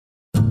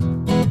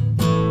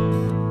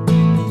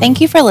Thank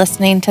you for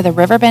listening to the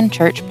Riverbend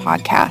Church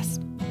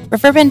podcast.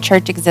 Riverbend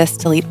Church exists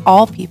to lead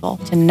all people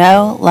to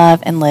know,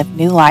 love, and live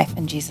new life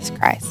in Jesus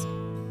Christ.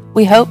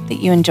 We hope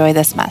that you enjoy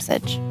this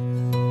message.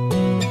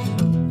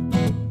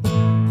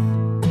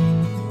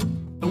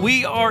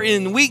 We are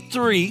in week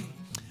 3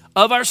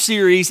 of our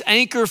series,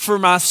 Anchor for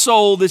My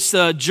Soul, that's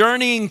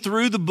journeying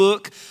through the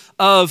book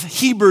of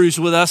Hebrews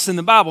with us in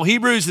the Bible.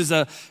 Hebrews is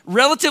a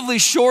relatively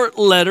short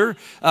letter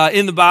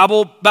in the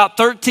Bible, about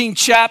 13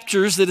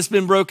 chapters that it's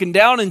been broken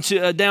down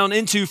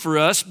into for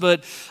us,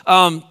 but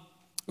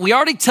we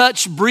already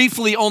touched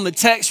briefly on the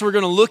text we're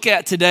going to look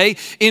at today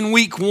in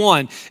week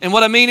 1. And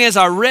what I mean is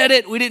I read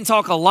it, we didn't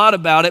talk a lot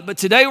about it, but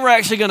today we're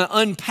actually going to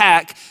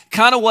unpack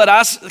kind of what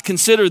I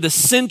consider the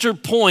center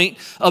point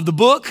of the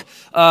book,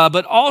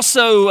 but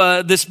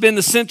also that's been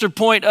the center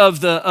point of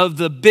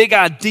the big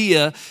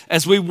idea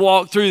as we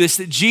walk through this,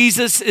 that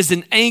Jesus is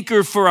an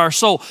anchor for our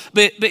soul.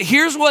 But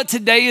here's what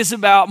today is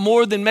about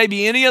more than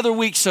maybe any other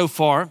week so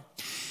far.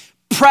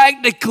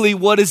 Practically,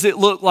 what does it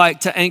look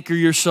like to anchor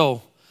your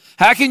soul?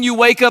 How can you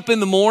wake up in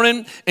the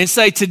morning and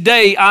say,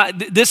 today,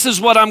 this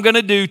is what I'm going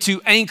to do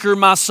to anchor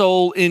my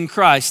soul in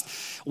Christ?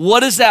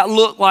 What does that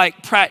look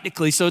like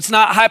practically? So it's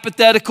not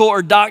hypothetical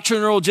or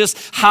doctrinal,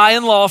 just high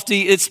and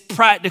lofty. It's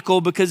practical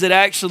because it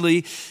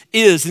actually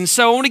is. And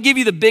so I want to give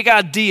you the big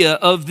idea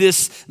of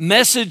this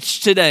message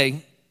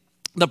today,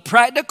 the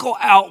practical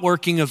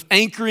outworking of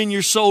anchoring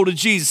your soul to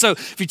Jesus. So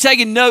if you're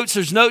taking notes,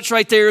 there's notes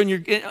right there in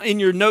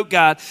your note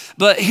guide.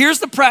 But here's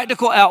the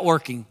practical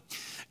outworking.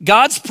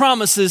 God's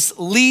promises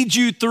lead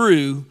you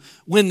through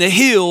when the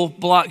hill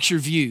blocks your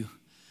view.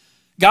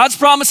 God's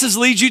promises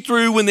lead you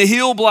through when the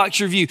hill blocks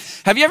your view.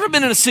 Have you ever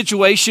been in a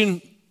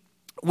situation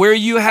where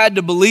you had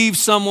to believe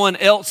someone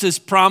else's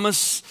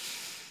promise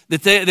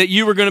that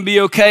you were going to be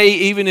okay,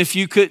 even if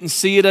you couldn't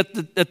see it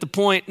at the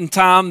point in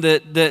time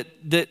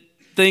that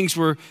things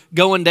were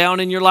going down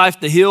in your life?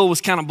 The hill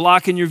was kind of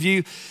blocking your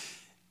view.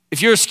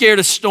 If you're scared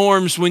of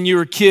storms when you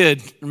were a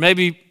kid, or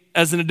maybe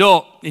as an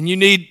adult, and you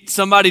need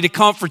somebody to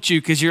comfort you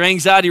because your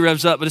anxiety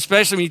revs up, but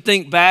especially when you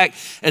think back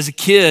as a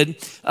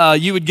kid,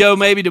 you would go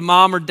maybe to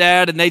mom or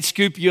dad and they'd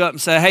scoop you up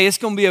and say, hey, it's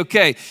going to be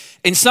okay.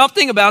 And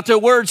something about their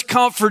words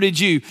comforted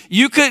you.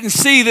 You couldn't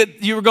see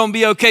that you were going to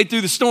be okay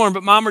through the storm,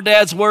 but mom or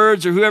dad's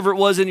words or whoever it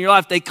was in your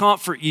life, they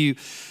comfort you.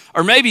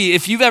 Or maybe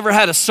if you've ever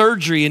had a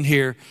surgery in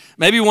here,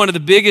 maybe one of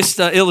the biggest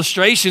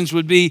illustrations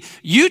would be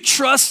you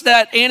trust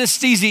that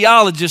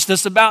anesthesiologist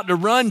that's about to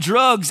run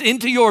drugs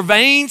into your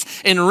veins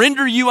and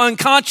render you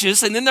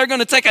unconscious, and then they're going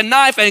to take a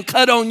knife and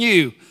cut on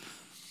you.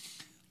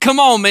 Come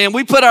on, man.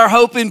 We put our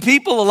hope in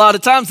people a lot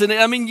of times. And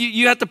I mean,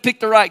 you have to pick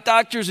the right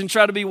doctors and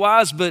try to be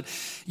wise, but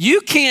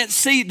you can't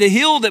see. The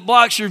hill that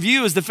blocks your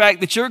view is the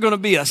fact that you're going to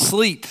be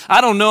asleep. I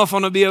don't know if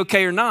I'm going to be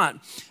okay or not,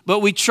 but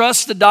we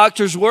trust the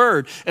doctor's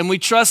word, and we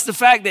trust the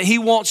fact that he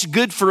wants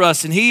good for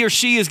us, and he or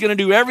she is going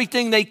to do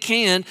everything they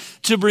can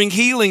to bring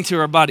healing to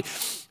our body.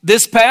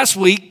 This past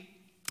week,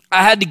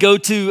 I had to go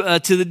to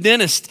the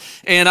dentist,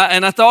 and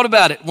I thought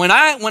about it. When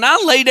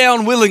I lay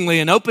down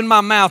willingly and open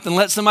my mouth and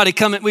let somebody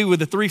come at me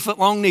with a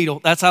 3-foot-long needle,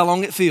 that's how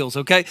long it feels,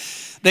 okay?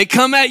 They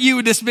come at you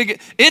with this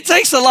big, it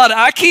takes a lot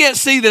I can't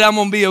see that I'm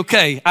going to be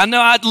okay. I know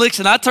I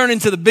turn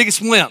into the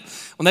biggest wimp.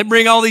 When they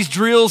bring all these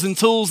drills and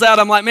tools out,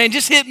 I'm like, man,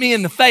 just hit me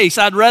in the face.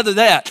 I'd rather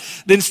that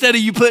than instead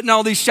of you putting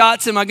all these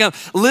shots in my gun.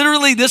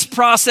 Literally, this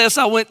process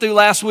I went through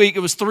last week, it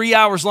was 3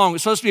 hours long. It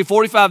was supposed to be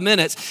 45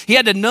 minutes. He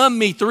had to numb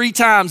me 3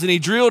 times, and he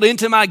drilled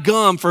into my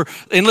gum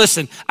and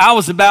listen, I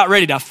was about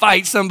ready to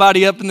fight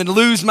somebody up and then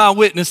lose my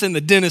witness in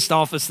the dentist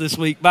office this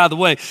week, by the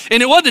way.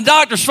 And it wasn't the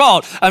doctor's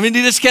fault. I mean,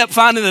 he just kept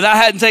finding that I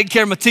hadn't taken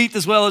care of my teeth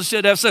as well as I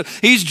should have. So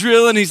he's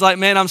drilling. He's like,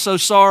 man, I'm so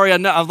sorry. I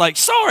was like,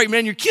 sorry,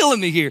 man, you're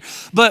killing me here.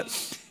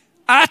 But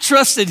I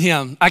trusted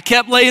him. I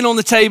kept laying on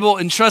the table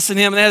and trusting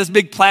him. And they had this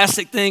big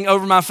plastic thing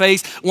over my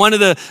face. One of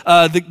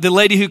the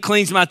lady who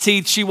cleans my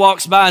teeth, she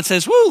walks by and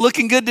says, woo,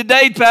 looking good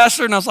today,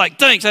 Pastor. And I was like,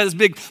 thanks. I had this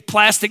big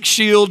plastic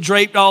shield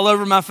draped all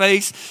over my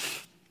face.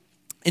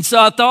 And so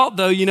I thought,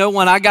 though,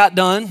 when I got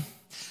done,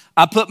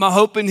 I put my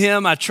hope in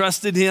him. I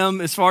trusted him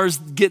as far as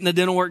getting the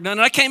dental work done.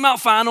 And I came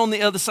out fine on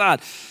the other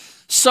side.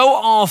 So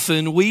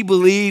often we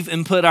believe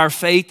and put our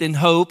faith and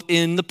hope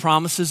in the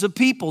promises of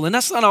people, and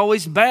that's not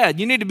always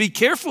bad. You need to be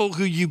careful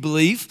who you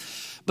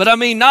believe, but I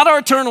mean, not our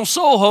eternal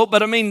soul hope,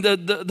 but I mean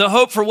the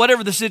hope for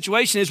whatever the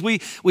situation is, we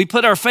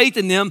put our faith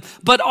in them.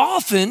 But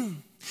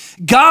often,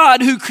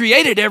 God, who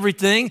created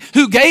everything,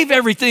 who gave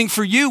everything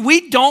for you,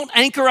 we don't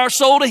anchor our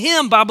soul to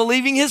him by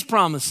believing his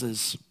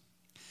promises.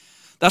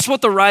 That's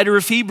what the writer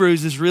of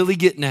Hebrews is really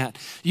getting at.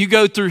 You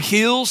go through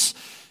hills,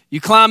 you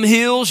climb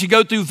hills, you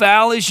go through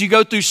valleys, you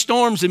go through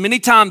storms, and many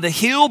times the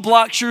hill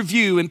blocks your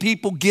view and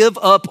people give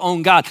up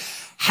on God.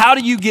 How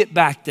do you get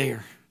back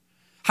there?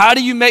 How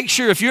do you make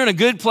sure, if you're in a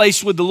good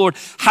place with the Lord,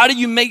 how do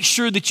you make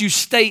sure that you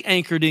stay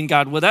anchored in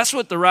God? Well, that's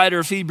what the writer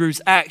of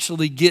Hebrews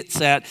actually gets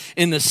at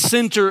in the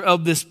center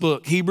of this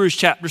book, Hebrews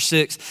chapter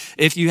 6,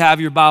 if you have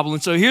your Bible.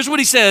 And so here's what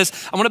he says.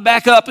 I'm going to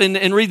back up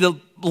and read the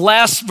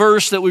last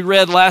verse that we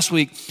read last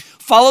week.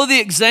 follow the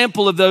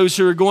example of those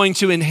who are going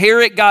to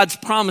inherit God's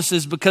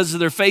promises because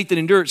of their faith and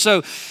endurance.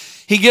 So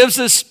he gives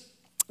us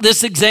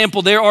this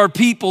example. There are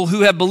people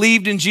who have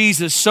believed in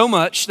Jesus so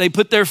much, they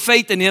put their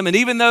faith in him, and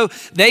even though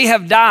they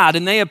have died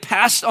and they have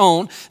passed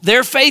on,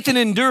 their faith and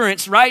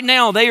endurance, right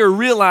now, they are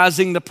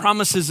realizing the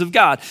promises of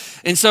God.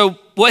 And so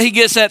what he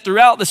gets at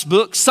throughout this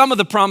book, some of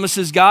the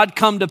promises God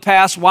come to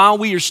pass while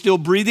we are still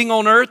breathing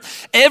on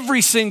earth.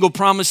 Every single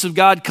promise of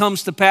God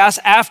comes to pass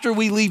after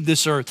we leave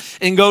this earth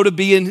and go to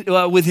be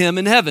with him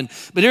in heaven.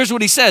 But here's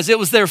what he says. It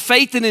was their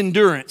faith and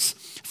endurance.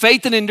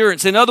 Faith and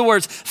endurance. In other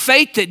words,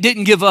 faith that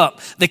didn't give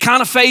up. The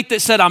kind of faith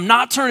that said, I'm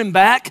not turning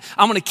back.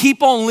 I'm going to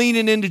keep on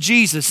leaning into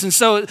Jesus. And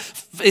so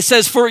it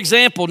says, for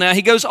example, now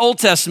he goes Old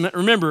Testament.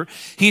 Remember,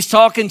 he's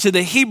talking to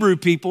the Hebrew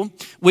people,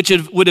 which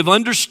would have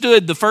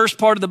understood the first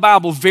part of the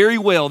Bible very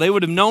well. They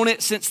would have known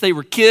it since they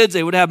were kids.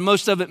 They would have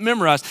most of it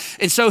memorized.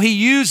 And so he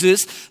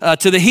uses,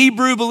 to the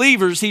Hebrew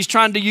believers, he's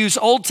trying to use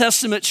Old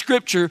Testament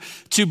scripture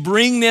to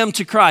bring them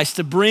to Christ,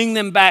 to bring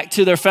them back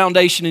to their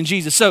foundation in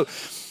Jesus. So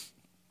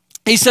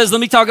he says, let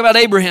me talk about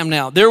Abraham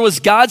now. There was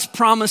God's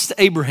promise to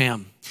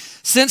Abraham.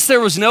 Since there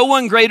was no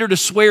one greater to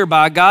swear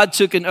by, God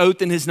took an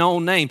oath in his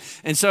own name.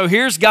 And so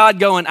here's God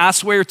going, I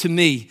swear to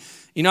me.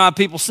 You know how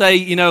people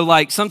say,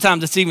 like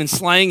sometimes it's even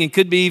slang and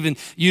could be even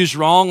used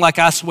wrong, like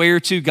I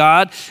swear to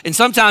God. And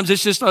sometimes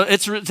it's just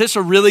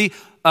a really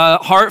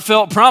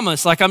heartfelt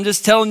promise. Like I'm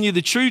just telling you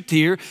the truth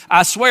here.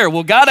 I swear.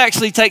 Well, God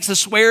actually takes a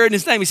swear in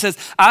his name. He says,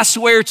 I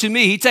swear to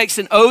me. He takes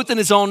an oath in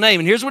his own name.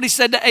 And here's what he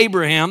said to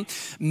Abraham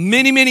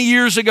many, many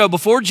years ago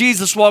before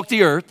Jesus walked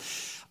the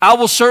earth. I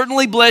will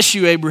certainly bless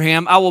you,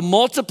 Abraham. I will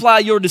multiply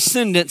your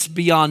descendants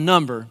beyond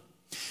number.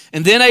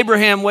 And then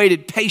Abraham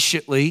waited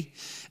patiently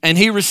and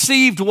he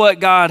received what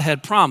God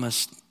had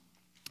promised.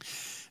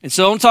 And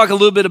so I want to talk a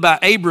little bit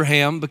about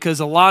Abraham because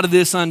a lot of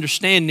this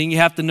understanding, you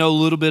have to know a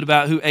little bit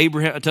about who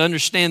Abraham, to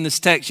understand this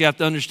text, you have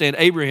to understand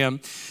Abraham.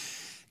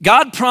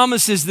 God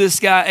promises this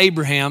guy,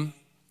 Abraham,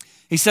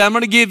 he said, I'm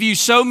going to give you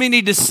so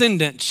many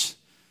descendants,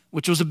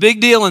 which was a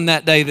big deal in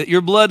that day, that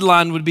your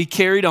bloodline would be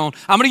carried on.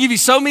 I'm going to give you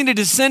so many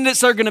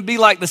descendants that are going to be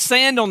like the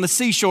sand on the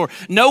seashore.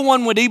 No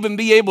one would even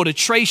be able to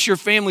trace your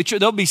family tree.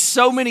 There'll be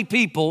so many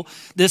people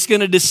that's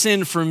going to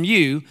descend from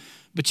you.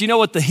 But you know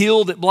what the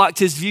hill that blocked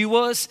his view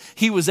was?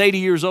 He was 80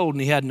 years old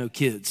and he had no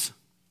kids.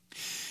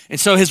 And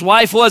so his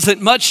wife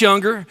wasn't much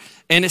younger.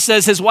 And it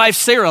says his wife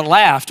Sarah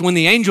laughed when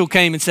the angel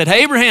came and said,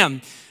 hey,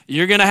 Abraham,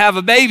 you're going to have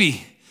a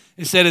baby.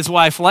 It said his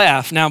wife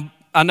laughed. Now,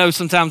 I know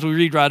sometimes we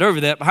read right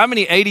over that, but how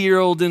many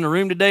 80-year-olds in the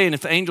room today, and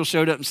if the angel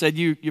showed up and said,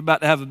 you're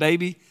about to have a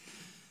baby?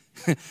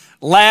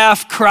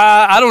 Laugh,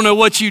 cry, I don't know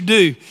what you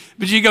do.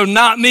 But you go,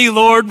 not me,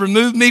 Lord.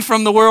 Remove me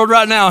from the world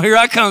right now. Here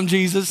I come,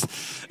 Jesus.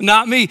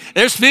 Not me.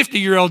 There's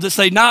 50-year-olds that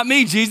say, not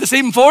me, Jesus.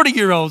 Even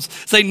 40-year-olds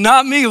say,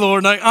 not me,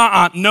 Lord.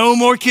 Like, no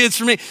more kids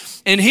for me.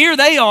 And here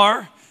they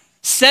are,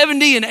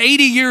 70 and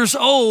 80 years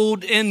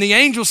old, and the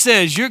angel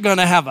says, you're going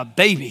to have a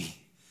baby.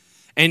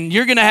 And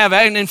you're going to have,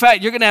 in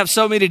fact, you're going to have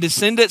so many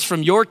descendants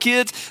from your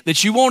kids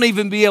that you won't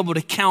even be able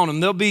to count them.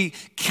 They'll be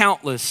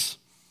countless.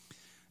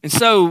 And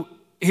so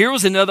here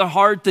was another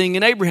hard thing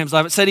in Abraham's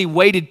life. It said he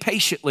waited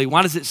patiently.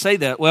 Why does it say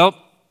that? Well,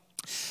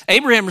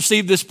 Abraham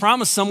received this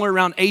promise somewhere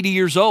around 80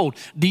 years old.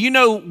 Do you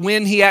know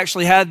when he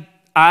actually had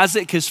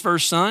Isaac, his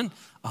first son?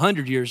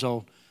 100 years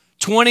old.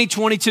 20,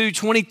 22,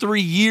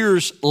 23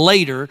 years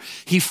later,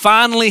 he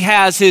finally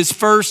has his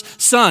first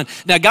son.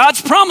 Now,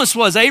 God's promise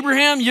was,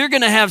 Abraham, you're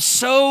going to have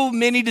so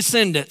many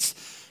descendants.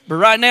 But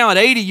right now at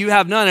 80, you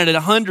have none. And at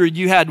 100,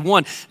 you had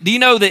one. Do you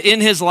know that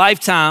in his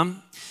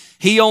lifetime,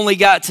 he only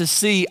got to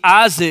see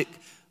Isaac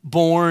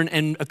born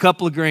and a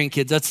couple of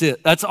grandkids? That's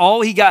it. That's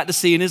all he got to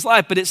see in his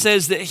life. But it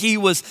says that he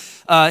was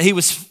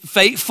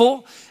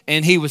faithful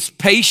and he was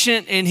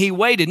patient and he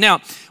waited.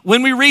 Now,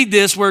 when we read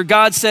this where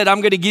God said, I'm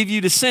going to give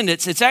you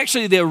descendants, it's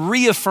actually the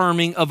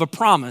reaffirming of a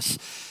promise.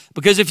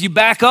 Because if you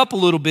back up a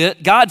little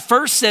bit, God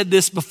first said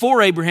this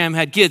before Abraham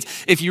had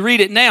kids. If you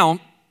read it now,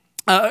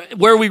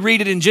 where we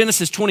read it in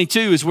Genesis 22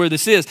 is where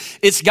this is.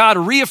 It's God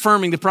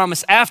reaffirming the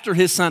promise after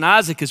his son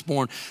Isaac is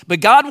born. But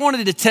God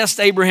wanted to test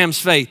Abraham's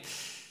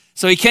faith.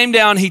 So he came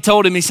down, he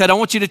told him, he said, I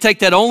want you to take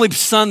that only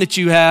son that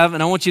you have,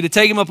 and I want you to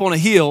take him up on a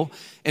hill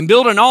and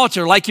build an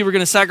altar like you were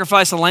going to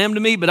sacrifice a lamb to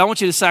me, but I want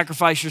you to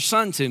sacrifice your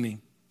son to me.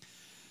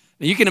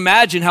 Now you can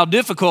imagine how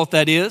difficult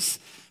that is.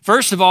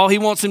 First of all, he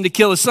wants him to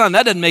kill his son.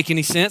 That doesn't make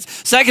any sense.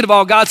 Second of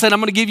all, God said, I'm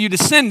going to give you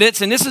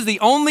descendants, and this is the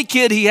only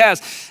kid he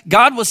has.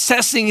 God was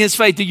testing his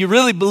faith. Do you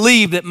really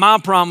believe that my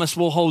promise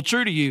will hold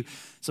true to you?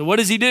 So what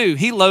does he do?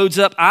 He loads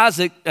up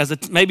Isaac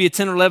as maybe a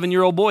 10 or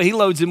 11-year-old boy. He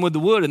loads him with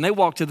the wood, and they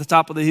walk to the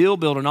top of the hill,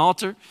 build an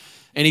altar,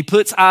 and he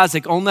puts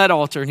Isaac on that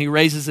altar, and he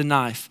raises a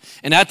knife.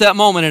 And at that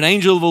moment, an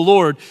angel of the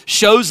Lord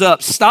shows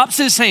up, stops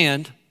his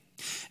hand,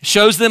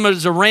 shows them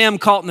as a ram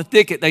caught in the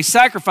thicket. They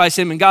sacrifice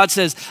him, and God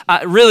says,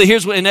 really,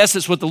 here's what, in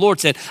essence, what the Lord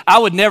said. I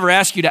would never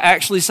ask you to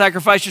actually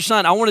sacrifice your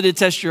son. I wanted to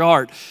test your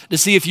heart to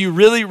see if you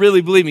really,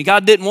 really believe me.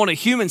 God didn't want a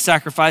human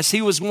sacrifice.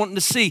 He was wanting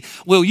to see,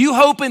 will you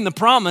hope in the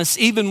promise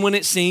even when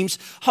it seems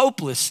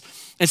hopeless?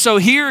 And so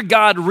here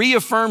God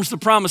reaffirms the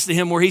promise to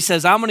him where he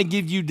says, I'm going to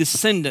give you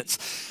descendants.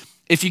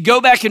 If you go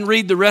back and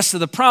read the rest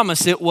of the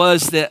promise, it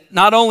was that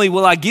not only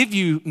will I give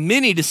you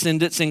many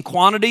descendants in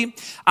quantity,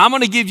 I'm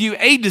going to give you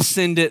a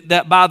descendant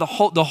that by the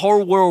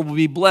whole world will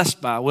be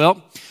blessed by.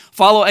 Well,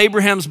 follow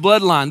Abraham's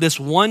bloodline, this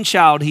one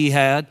child he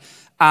had,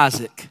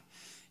 Isaac.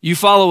 You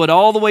follow it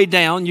all the way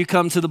down, you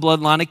come to the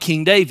bloodline of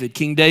King David.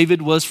 King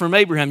David was from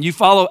Abraham. You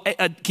follow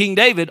King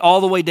David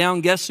all the way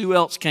down, guess who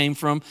else came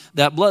from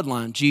that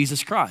bloodline?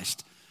 Jesus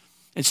Christ.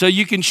 And so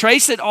you can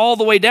trace it all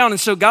the way down. And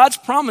so God's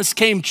promise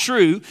came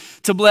true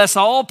to bless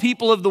all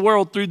people of the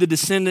world through the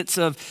descendants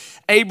of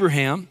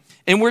Abraham.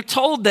 And we're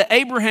told that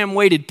Abraham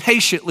waited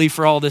patiently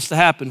for all this to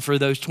happen for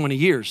those 20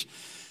 years.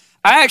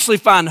 I actually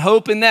find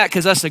hope in that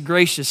because that's a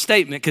gracious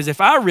statement. Because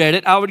if I read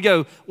it, I would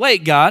go,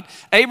 wait, God,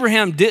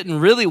 Abraham didn't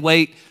really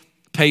wait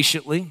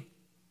patiently.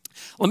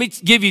 Let me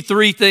give you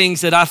 3 things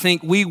that I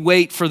think we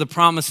wait for the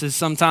promises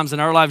sometimes in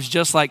our lives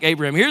just like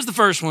Abraham. Here's the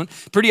first one,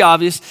 pretty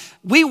obvious.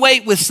 We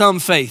wait with some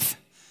faith.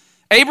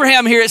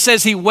 Abraham here, it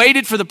says he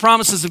waited for the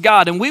promises of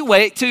God, and we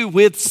wait too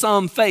with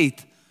some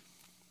faith.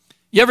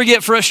 You ever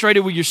get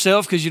frustrated with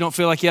yourself because you don't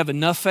feel like you have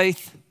enough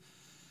faith?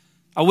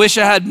 I wish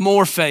I had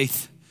more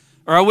faith.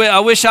 Or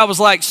I wish I was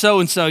like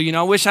so-and-so,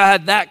 I wish I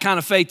had that kind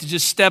of faith to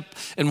just step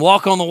and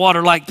walk on the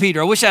water like Peter.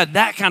 I wish I had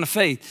that kind of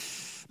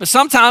faith. But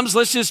sometimes,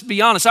 let's just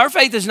be honest, our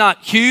faith is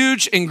not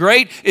huge and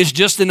great, it's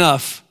just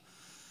enough.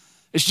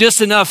 It's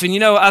just enough.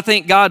 And I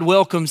think God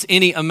welcomes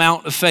any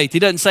amount of faith. He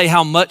doesn't say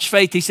how much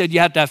faith, he said you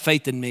have to have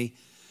faith in me.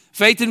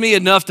 Faith in me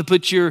enough to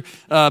put to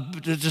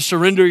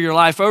surrender your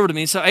life over to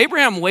me. So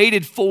Abraham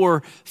waited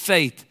for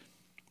faith.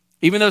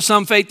 Even though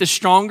some faith is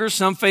stronger,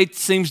 some faith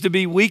seems to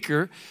be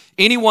weaker,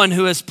 anyone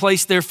who has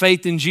placed their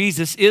faith in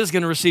Jesus is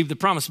going to receive the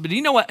promise. But do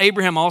you know what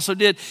Abraham also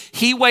did?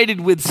 He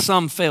waited with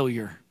some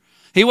failure.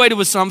 He waited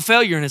with some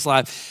failure in his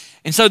life.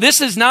 And so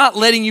this is not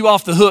letting you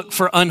off the hook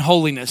for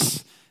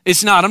unholiness.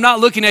 It's not. I'm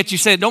not looking at you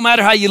saying, no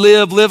matter how you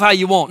live how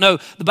you want. No,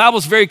 the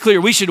Bible's very clear.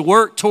 We should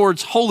work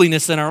towards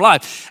holiness in our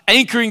life.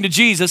 Anchoring to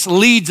Jesus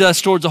leads us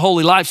towards a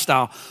holy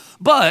lifestyle.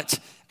 But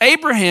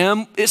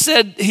Abraham, it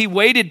said he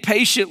waited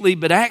patiently,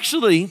 but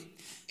actually,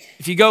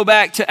 if you go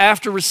back to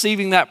after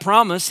receiving that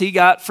promise, he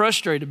got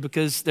frustrated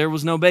because there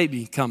was no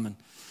baby coming.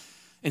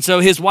 And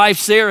so his wife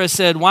Sarah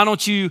said, why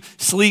don't you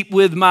sleep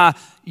with my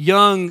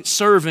young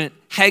servant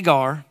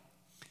Hagar?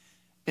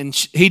 And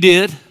he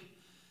did.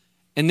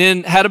 And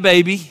then had a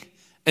baby.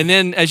 And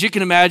then, as you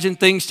can imagine,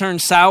 things turned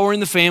sour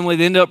in the family.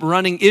 They ended up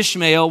running,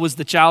 Ishmael was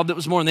the child that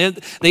was born.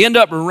 They end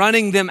up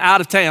running them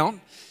out of town.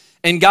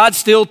 And God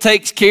still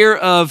takes care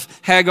of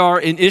Hagar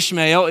and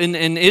Ishmael.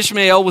 And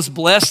Ishmael was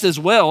blessed as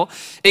well,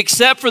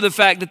 except for the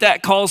fact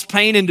that caused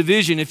pain and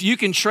division. If you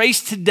can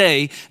trace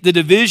today the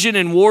division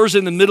and wars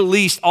in the Middle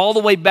East all the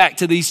way back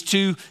to these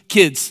 2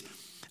 kids.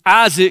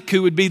 Isaac,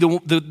 who would be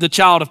the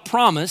child of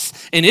promise,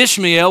 and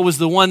Ishmael was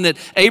the one that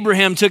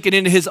Abraham took it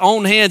into his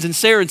own hands, and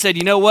Sarah said,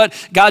 you know what,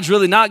 God's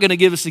really not going to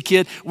give us a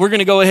kid. We're going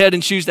to go ahead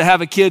and choose to have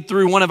a kid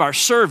through one of our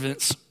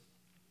servants.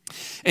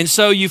 And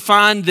so you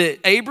find that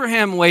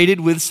Abraham waited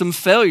with some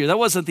failure. That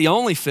wasn't the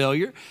only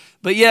failure,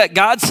 but yet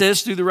God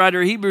says through the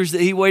writer of Hebrews that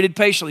he waited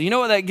patiently. You know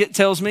what that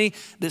tells me?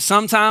 That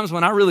sometimes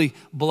when I really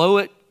blow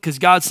it, because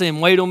God's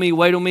saying, wait on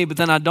me, but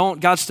then I don't,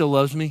 God still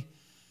loves me.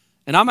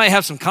 And I may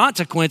have some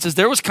consequences.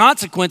 There was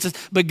consequences,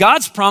 but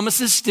God's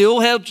promises still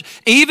held.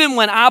 Even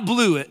when I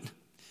blew it,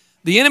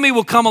 the enemy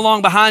will come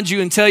along behind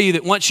you and tell you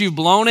that once you've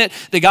blown it,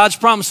 that God's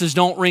promises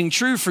don't ring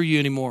true for you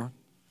anymore.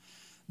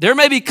 There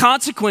may be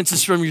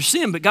consequences from your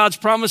sin, but God's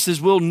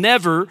promises will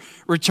never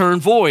return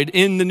void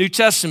in the New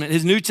Testament,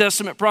 his New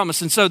Testament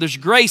promise. And so there's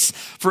grace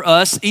for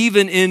us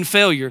even in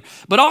failure.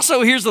 But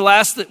also here's the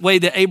last way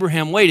that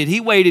Abraham waited. He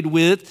waited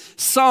with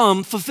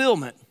some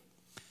fulfillment.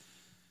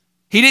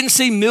 He didn't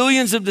see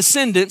millions of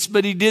descendants,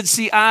 but he did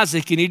see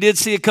Isaac, and he did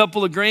see a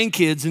couple of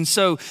grandkids. And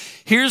so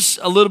here's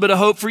a little bit of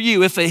hope for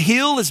you. If a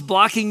hill is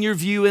blocking your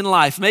view in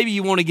life, maybe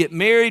you want to get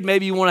married,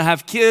 maybe you want to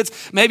have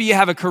kids, maybe you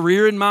have a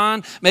career in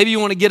mind, maybe you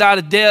want to get out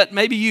of debt,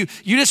 maybe you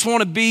just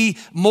want to be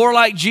more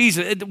like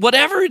Jesus.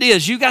 Whatever it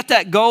is, you got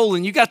that goal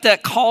and you got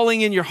that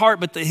calling in your heart,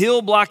 but the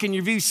hill blocking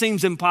your view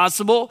seems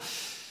impossible.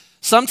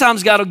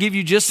 Sometimes God will give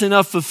you just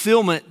enough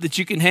fulfillment that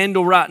you can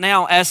handle right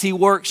now as he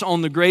works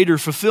on the greater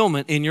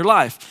fulfillment in your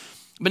life.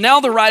 But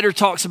now the writer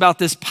talks about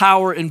this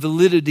power and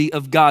validity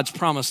of God's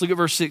promise. Look at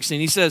verse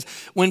 16. He says,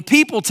 when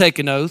people take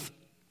an oath,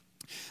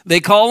 they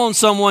call on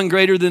someone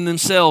greater than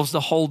themselves to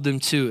hold them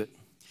to it.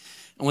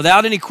 And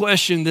without any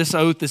question, this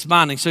oath is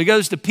binding. So he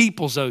goes to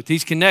people's oath.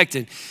 He's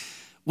connected.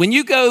 When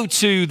you go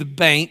to the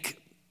bank,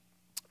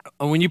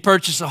 or when you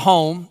purchase a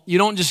home, you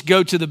don't just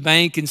go to the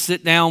bank and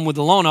sit down with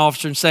the loan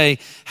officer and say,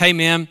 hey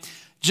man,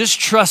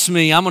 just trust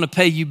me, I'm going to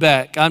pay you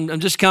back.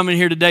 I'm just coming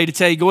here today to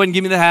tell you, go ahead and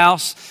give me the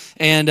house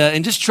and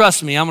just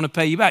trust me, I'm going to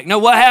pay you back. No,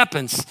 what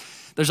happens?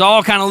 There's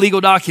all kind of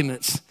legal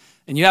documents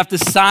and you have to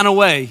sign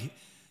away,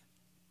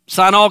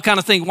 sign all kind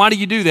of things. Why do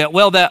you do that?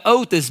 Well, that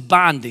oath is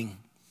binding.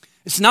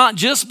 It's not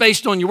just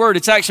based on your word.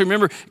 It's actually,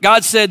 remember,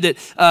 God said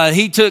that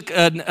he took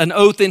an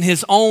oath in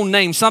his own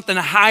name, something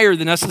higher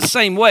than us the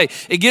same way.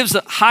 It gives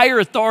a higher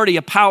authority,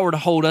 a power to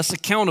hold us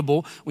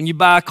accountable when you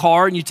buy a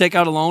car and you take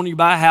out a loan, you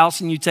buy a house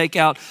and you take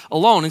out a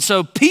loan. And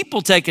so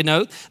people take an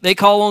oath, they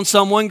call on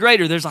someone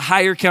greater. There's a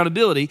higher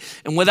accountability.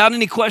 And without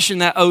any question,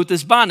 that oath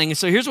is binding. And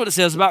so here's what it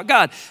says about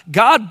God.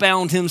 God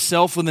bound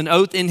himself with an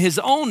oath in his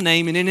own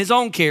name and in his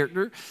own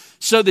character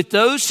so that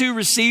those who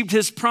received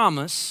his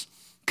promise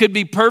could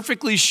be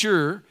perfectly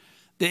sure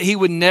that he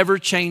would never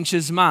change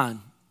his mind.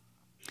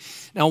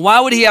 Now, why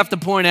would he have to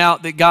point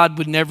out that God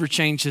would never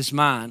change his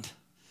mind?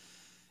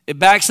 It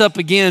backs up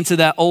again to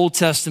that Old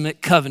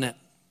Testament covenant.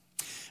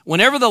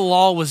 Whenever the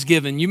law was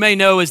given, you may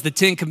know as the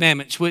Ten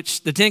Commandments,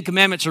 which the Ten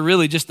Commandments are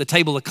really just the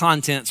table of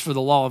contents for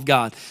the law of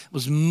God. It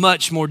was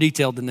much more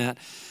detailed than that.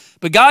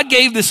 But God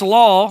gave this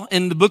law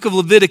in the book of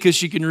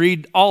Leviticus. You can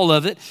read all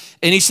of it.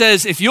 And he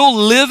says, if you'll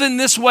live in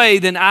this way,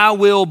 then I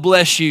will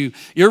bless you.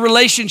 Your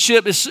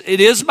relationship it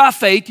is by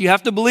faith. You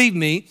have to believe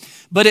me.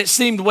 But it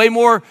seemed way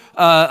more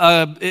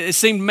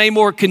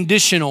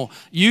conditional.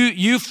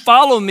 You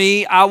follow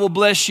me, I will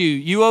bless you.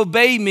 You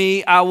obey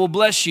me, I will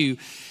bless you.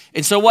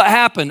 And so what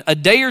happened? A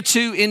day or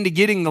two into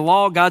getting the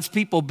law, God's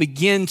people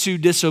begin to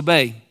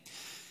disobey.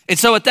 And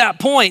so at that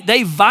point,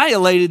 they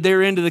violated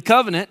their end of the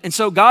covenant. And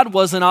so God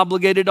wasn't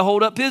obligated to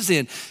hold up his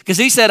end because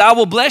he said, I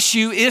will bless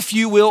you if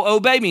you will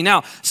obey me.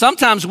 Now,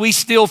 sometimes we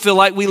still feel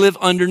like we live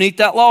underneath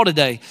that law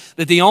today,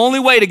 that the only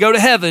way to go to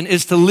heaven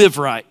is to live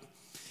right.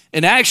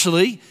 And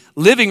actually,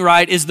 living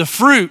right is the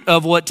fruit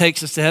of what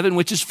takes us to heaven,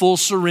 which is full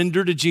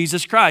surrender to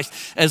Jesus Christ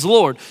as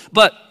Lord.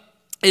 But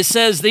it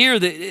says there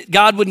that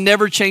God would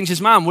never change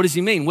his mind. What does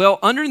he mean? Well,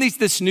 underneath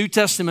this New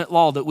Testament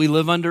law that we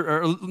live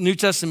under, or New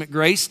Testament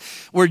grace,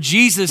 where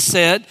Jesus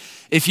said,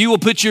 if you will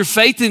put your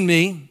faith in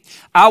me,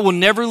 I will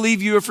never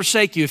leave you or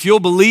forsake you. If you'll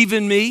believe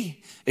in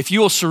me, if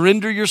you will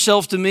surrender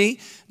yourself to me,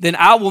 then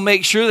I will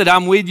make sure that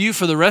I'm with you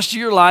for the rest of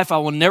your life. I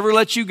will never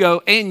let you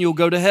go, and you'll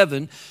go to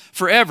heaven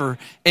forever.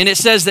 And it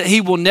says that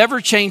he will never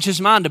change his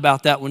mind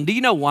about that one. Do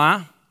you know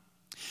why?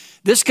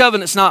 This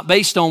covenant's not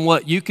based on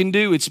what you can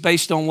do. It's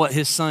based on what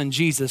his son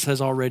Jesus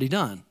has already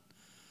done.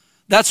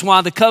 That's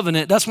why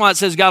that's why it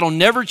says God will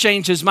never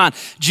change his mind.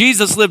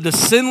 Jesus lived a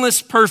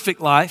sinless, perfect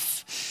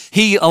life.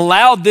 He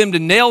allowed them to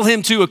nail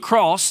him to a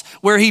cross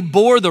where he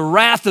bore the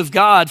wrath of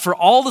God for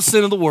all the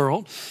sin of the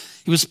world.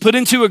 He was put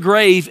into a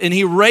grave and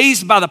he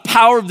raised by the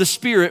power of the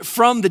Spirit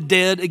from the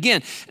dead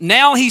again.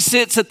 Now he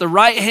sits at the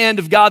right hand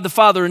of God the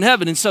Father in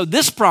heaven. And so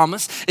this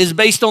promise is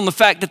based on the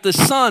fact that the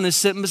Son is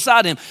sitting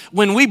beside him.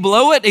 When we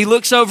blow it, he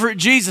looks over at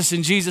Jesus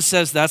and Jesus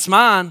says, that's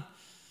mine.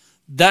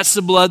 That's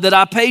the blood that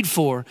I paid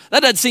for.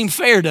 That doesn't seem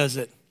fair, does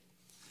it?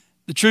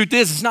 The truth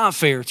is, it's not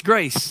fair. It's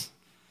grace.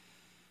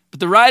 But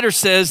the writer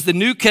says the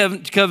new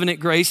covenant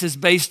grace is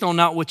based on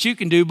not what you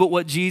can do, but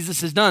what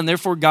Jesus has done.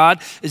 Therefore,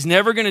 God is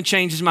never going to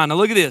change his mind. Now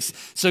look at this.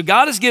 So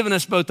God has given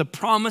us both a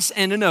promise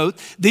and an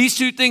oath. These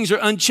two things are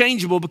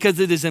unchangeable because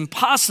it is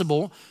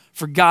impossible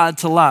for God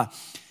to lie.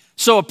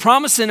 So a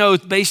promise and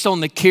oath based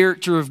on the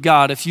character of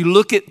God. If you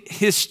look at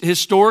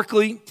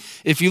historically,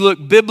 if you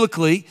look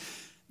biblically,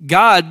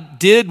 God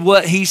did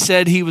what he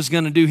said he was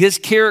going to do. His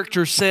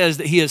character says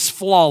that he is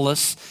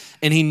flawless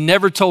and he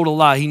never told a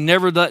lie. He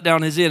never let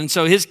down his end. And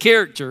so his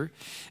character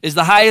is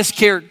the highest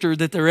character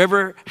that there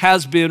ever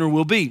has been or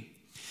will be.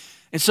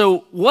 And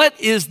so what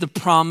is the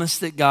promise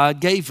that God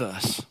gave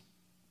us?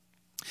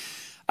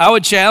 I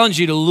would challenge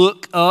you to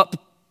look up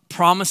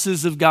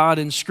promises of God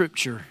in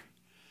Scripture.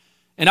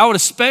 And I would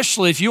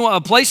especially, if you want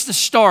a place to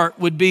start,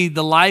 would be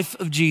the life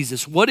of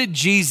Jesus. What did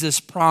Jesus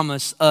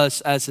promise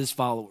us as his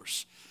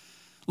followers?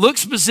 Look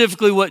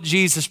specifically what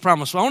Jesus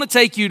promised. I want to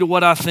take you to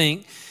what I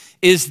think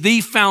is the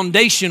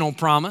foundational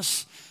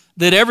promise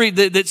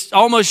that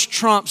almost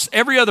trumps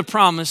every other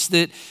promise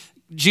that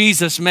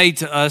Jesus made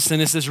to us.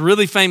 And it's this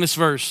really famous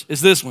verse.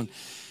 It's this one.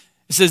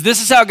 It says,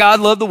 this is how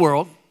God loved the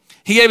world.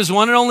 He gave his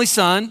one and only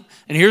son.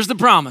 And here's the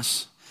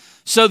promise.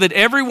 So that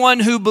everyone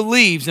who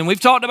believes, and we've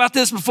talked about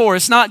this before,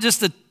 it's not just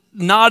the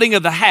nodding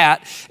of the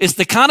hat. It's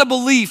the kind of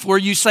belief where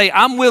you say,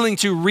 I'm willing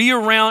to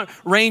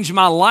rearrange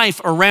my life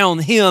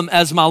around him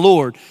as my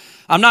Lord.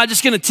 I'm not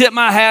just going to tip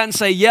my hat and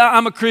say, yeah,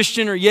 I'm a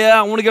Christian, or yeah,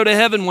 I want to go to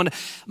heaven.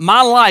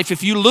 My life,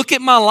 if you look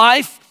at my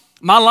life,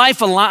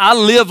 I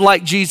live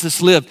like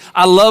Jesus lived.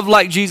 I love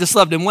like Jesus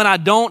loved. And when I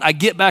don't, I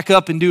get back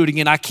up and do it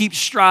again. I keep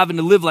striving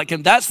to live like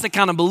him. That's the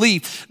kind of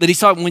belief that he's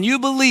talking. When you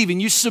believe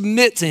and you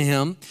submit to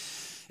him,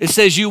 it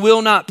says you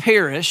will not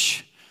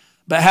perish,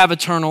 but have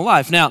eternal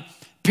life. Now,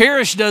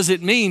 perish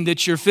doesn't mean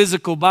that your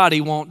physical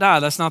body won't die.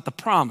 That's not the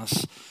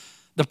promise.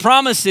 The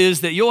promise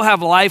is that you'll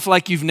have life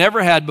like you've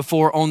never had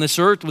before on this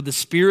earth with the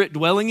Spirit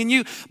dwelling in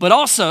you, but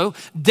also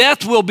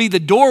death will be the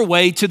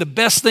doorway to the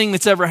best thing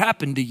that's ever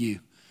happened to you.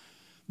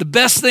 The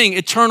best thing,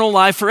 eternal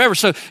life forever.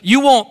 So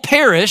you won't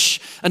perish.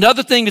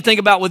 Another thing to think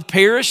about with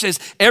perish is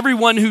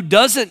everyone who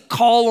doesn't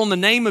call on the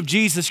name of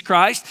Jesus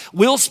Christ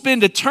will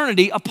spend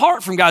eternity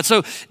apart from God.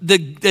 So the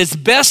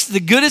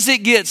good as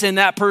it gets in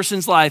that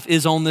person's life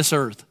is on this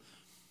earth.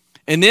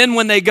 And then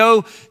when they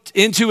go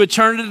into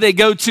eternity, they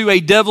go to a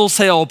devil's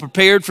hell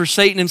prepared for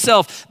Satan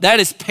himself. That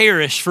is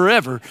perish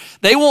forever.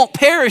 They won't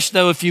perish,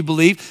 though, if you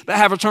believe, but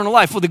have eternal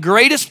life. Well, the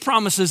greatest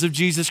promises of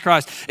Jesus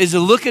Christ is to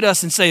look at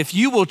us and say, if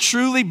you will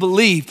truly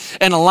believe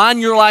and align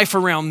your life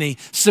around me,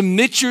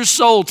 submit your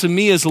soul to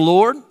me as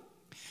Lord,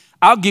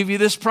 I'll give you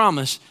this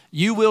promise.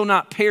 You will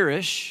not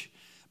perish,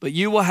 but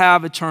you will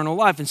have eternal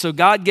life. And so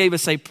God gave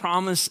us a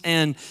promise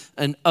and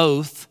an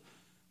oath.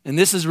 And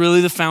this is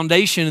really the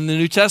foundation in the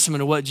New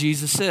Testament of what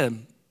Jesus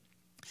said.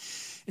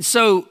 And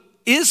so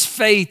is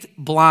faith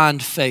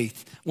blind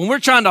faith? When we're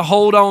trying to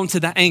hold on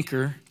to the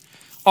anchor,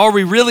 are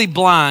we really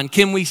blind?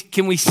 Can we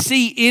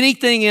see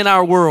anything in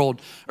our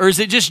world? Or is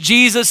it just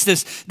Jesus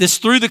that's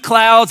through the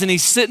clouds and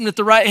he's sitting at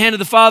the right hand of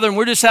the Father and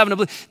we're just having to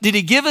believe? Did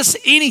he give us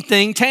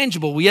anything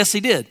tangible? Well, yes, he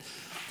did.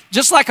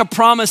 Just like a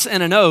promise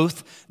and an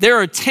oath, there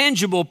are a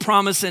tangible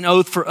promise and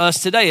oath for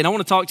us today. And I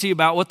want to talk to you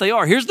about what they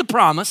are. Here's the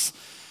promise.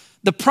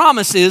 The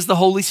promise is the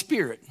Holy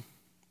Spirit.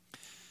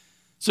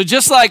 So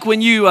just like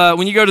when you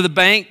go to the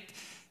bank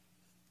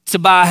to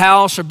buy a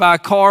house or buy a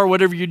car,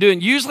 whatever you're doing,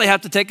 you usually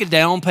have to take a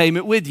down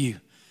payment with you.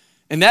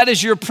 And that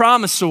is your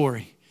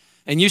promissory.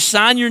 And you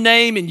sign your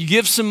name and you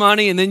give some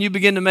money and then you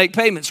begin to make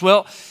payments.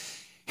 Well,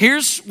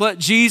 here's what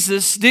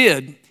Jesus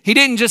did. He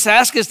didn't just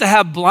ask us to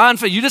have blind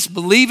faith. You just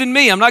believe in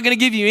me. I'm not going to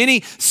give you any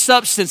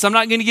substance. I'm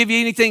not going to give you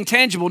anything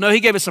tangible. No, he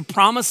gave us a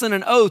promise and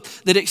an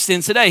oath that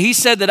extends today. He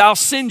said that I'll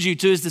send you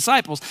to his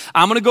disciples.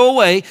 I'm going to go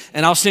away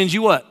and I'll send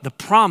you what? The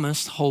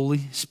promised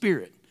Holy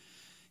Spirit.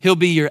 He'll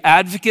be your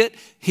advocate.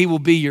 He will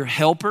be your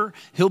helper.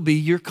 He'll be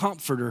your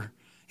comforter.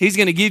 He's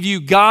going to give you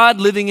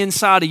God living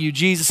inside of you,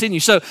 Jesus in you.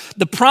 So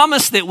the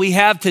promise that we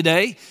have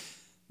today,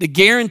 the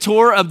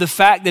guarantor of the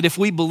fact that if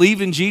we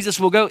believe in Jesus,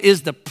 we'll go,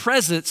 is the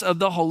presence of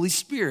the Holy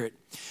Spirit.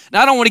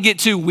 Now, I don't want to get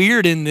too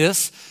weird in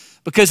this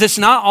because it's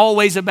not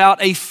always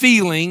about a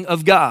feeling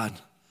of God.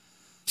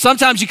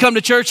 Sometimes you come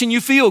to church and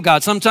you feel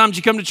God. Sometimes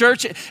you come to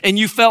church and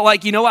you felt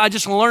like, you know what, I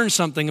just learned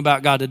something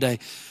about God today.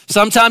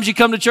 Sometimes you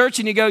come to church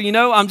and you go, you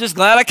know, I'm just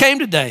glad I came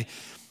today.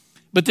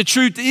 But the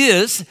truth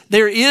is,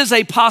 there is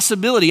a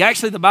possibility.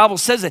 Actually, the Bible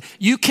says that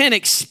you can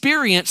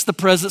experience the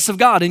presence of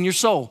God in your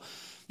soul.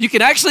 You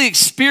can actually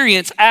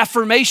experience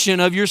affirmation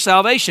of your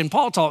salvation.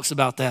 Paul talks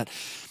about that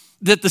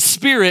the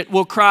Spirit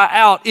will cry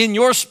out in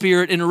your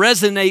spirit and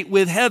resonate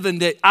with heaven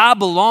that I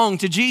belong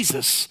to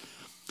Jesus.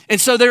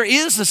 And so there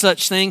is a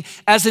such thing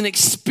as an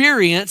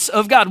experience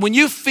of God. When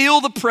you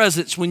feel the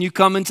presence, when you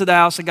come into the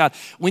house of God,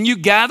 when you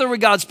gather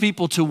with God's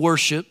people to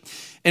worship,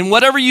 and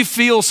whatever you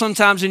feel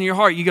sometimes in your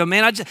heart, you go,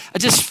 man, I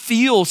just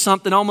feel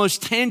something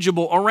almost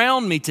tangible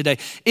around me today.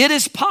 It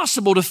is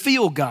possible to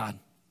feel God.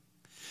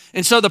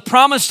 And so the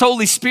promised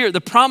Holy Spirit,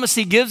 the promise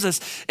he gives us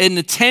and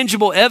the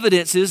tangible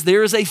evidence is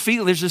there is a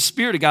feeling, there's a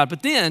Spirit of God.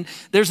 But then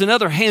there's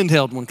another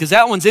handheld one because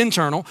that one's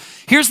internal.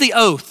 Here's the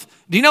oath.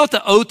 Do you know what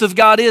the oath of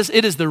God is?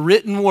 It is the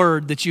written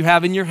word that you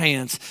have in your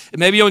hands. It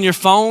may be on your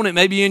phone, it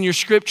may be in your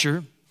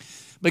scripture.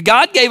 But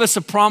God gave us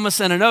a promise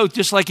and an oath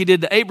just like he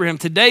did to Abraham.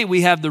 Today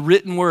we have the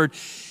written word.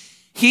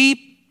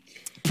 He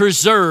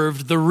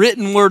preserved the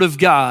written word of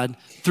God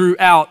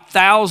throughout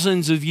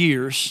thousands of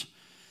years.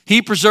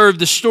 He preserved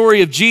the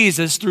story of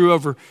Jesus through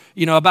over,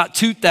 about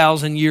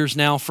 2,000 years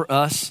now for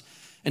us.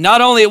 And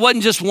not only, it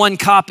wasn't just one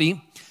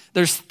copy.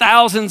 There's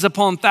thousands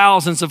upon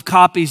thousands of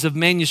copies of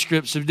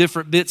manuscripts of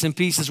different bits and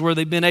pieces where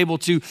they've been able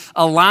to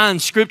align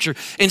scripture.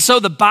 And so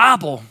the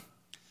Bible,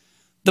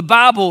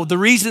 the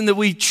reason that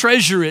we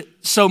treasure it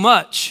so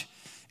much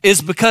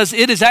is because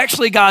it is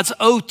actually God's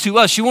oath to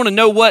us. You want to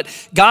know what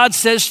God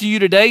says to you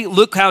today?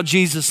 Look how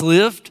Jesus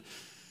lived.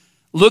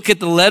 Look at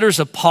the letters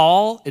of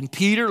Paul and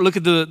Peter. Look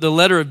at the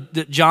letter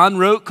that John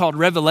wrote called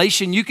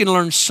Revelation. You can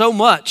learn so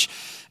much.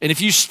 And if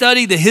you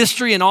study the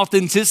history and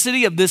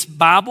authenticity of this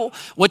Bible,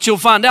 what you'll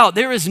find out,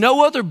 there is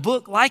no other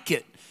book like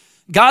it.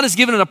 God has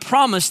given it a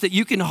promise that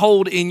you can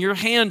hold in your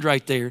hand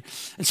right there.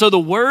 And so the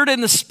Word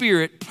and the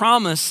Spirit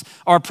promise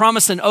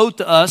an oath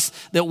to us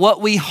that what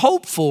we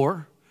hope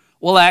for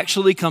will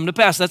actually come to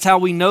pass. That's how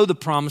we know the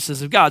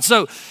promises of God.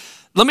 So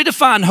let me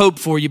define hope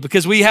for you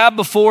because we have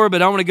before,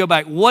 but I want to go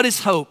back. What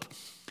is hope?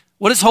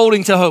 What is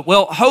holding to hope?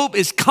 Well, hope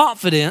is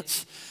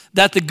confidence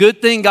that the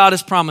good thing God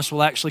has promised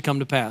will actually come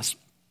to pass.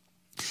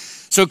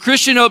 So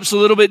Christian hope's a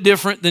little bit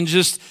different than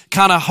just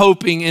kind of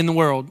hoping in the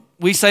world.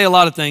 We say a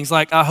lot of things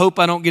like, I hope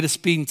I don't get a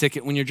speeding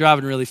ticket when you're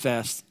driving really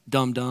fast.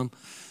 Dumb.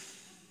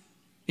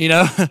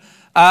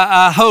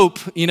 I hope,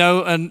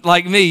 and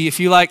like me,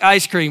 if you like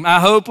ice cream, I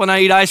hope when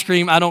I eat ice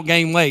cream, I don't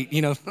gain weight,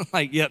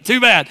 too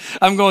bad.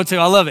 I'm going to,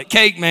 I love it.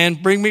 Cake, man,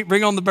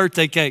 bring on the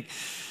birthday cake.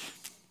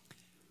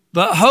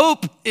 But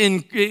hope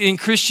in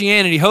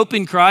Christianity, hope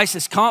in Christ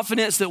is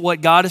confidence that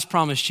what God has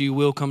promised you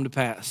will come to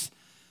pass.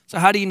 So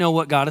how do you know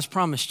what God has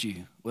promised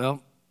you?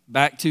 Well,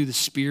 back to the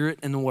Spirit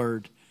and the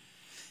Word.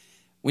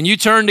 When you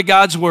turn to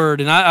God's Word,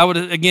 and I would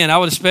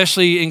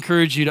especially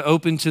encourage you to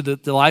open to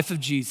the life of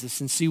Jesus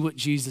and see what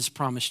Jesus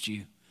promised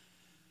you.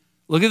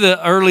 Look at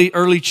the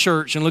early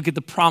church and look at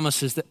the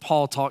promises that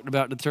Paul talked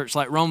about to the church,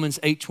 like Romans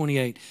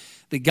 8:28,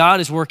 that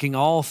God is working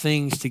all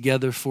things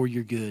together for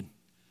your good.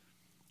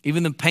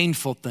 even the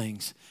painful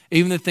things,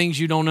 even the things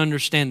you don't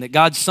understand, that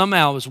God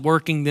somehow is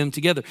working them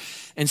together.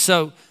 And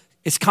so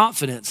it's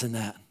confidence in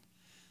that.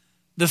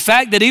 The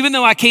fact that even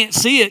though I can't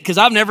see it because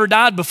I've never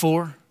died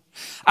before,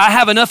 I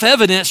have enough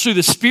evidence through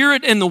the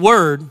Spirit and the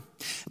Word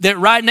that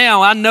right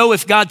now I know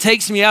if God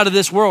takes me out of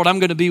this world, I'm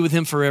going to be with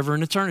him forever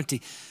in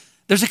eternity.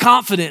 There's a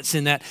confidence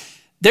in that.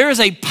 There is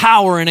a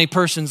power in a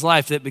person's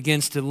life that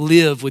begins to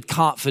live with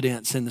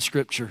confidence in the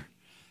Scripture,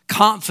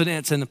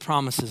 confidence in the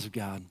promises of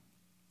God.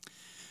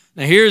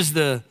 Now here's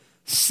the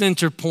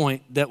center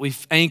point that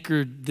we've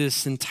anchored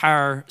this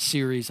entire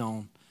series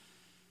on.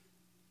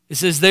 It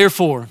says,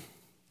 therefore,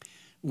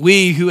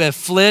 we who have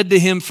fled to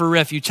him for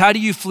refuge. How do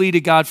you flee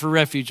to God for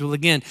refuge? Well,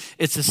 again,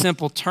 it's a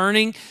simple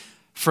turning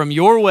from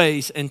your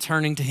ways and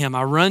turning to him.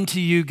 I run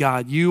to you,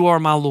 God. You are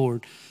my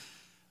Lord.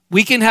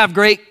 We can have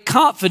great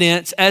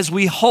confidence as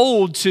we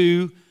hold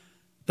to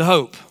the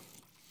hope.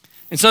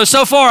 And so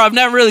far, I've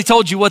never really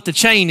told you what the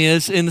chain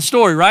is in the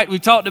story, right?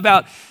 We've talked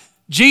about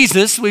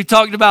Jesus, we've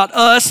talked about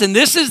us, and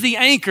this is the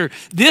anchor.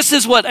 This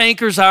is what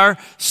anchors our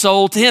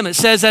soul to him. It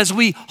says, as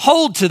we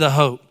hold to the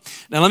hope.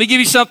 Now, let me give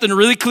you something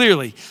really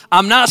clearly.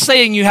 I'm not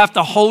saying you have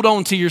to hold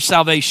on to your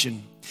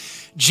salvation.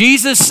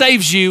 Jesus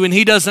saves you and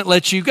he doesn't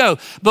let you go.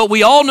 But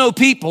we all know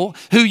people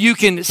who you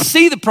can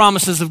see the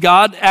promises of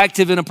God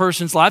active in a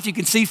person's life. You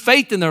can see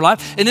faith in their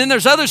life. And then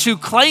there's others who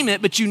claim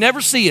it, but you never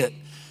see it.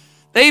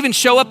 They even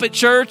show up at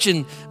church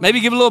and maybe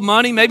give a little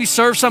money, maybe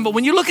serve some. But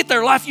when you look at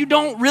their life, you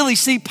don't really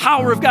see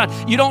power of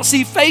God. You don't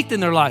see faith in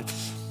their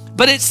life.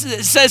 But it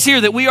says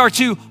here that we are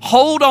to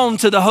hold on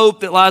to the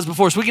hope that lies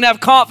before us. We can have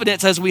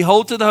confidence as we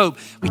hold to the hope.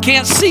 We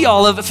can't see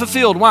all of it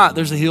fulfilled. Why?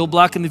 There's a hill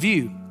blocking the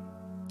view.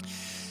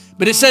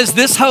 But it says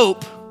this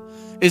hope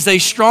is a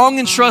strong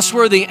and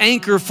trustworthy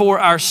anchor for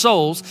our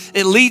souls.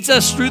 It leads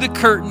us through the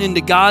curtain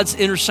into God's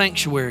inner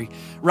sanctuary.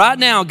 Right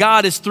now,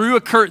 God is through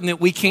a curtain that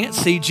we can't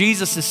see.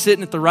 Jesus is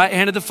sitting at the right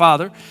hand of the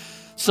Father.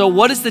 So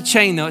what is the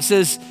chain though? It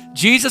says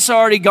Jesus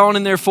already gone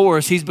in there for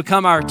us. He's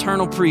become our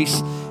eternal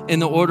priest in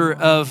the order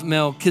of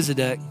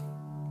Melchizedek.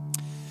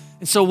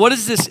 And so what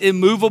is this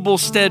immovable,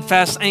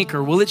 steadfast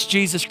anchor? Well, it's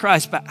Jesus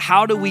Christ, but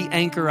how do we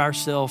anchor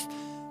ourselves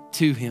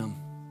to him?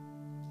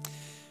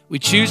 We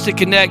choose to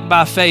connect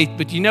by faith,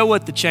 but you know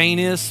what the chain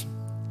is?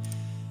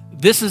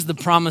 This is the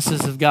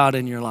promises of God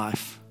in your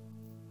life.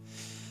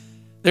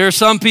 There are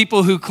some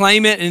people who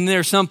claim it, and there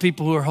are some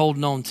people who are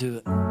holding on to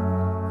it.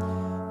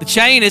 The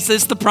chain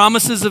is the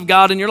promises of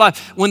God in your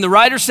life. When the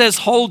writer says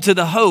hold to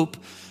the hope,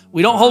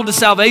 we don't hold to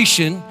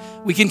salvation.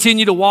 We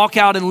continue to walk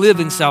out and live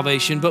in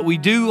salvation, but we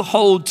do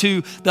hold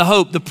to the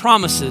hope, the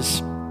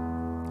promises.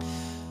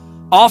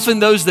 Often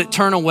those that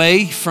turn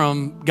away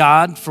from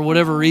God for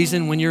whatever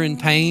reason, when you're in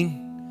pain,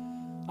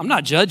 I'm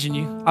not judging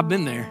you. I've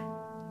been there.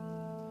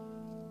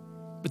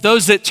 But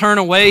those that turn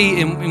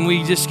away and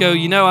we just go,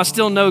 I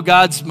still know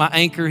God's my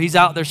anchor. He's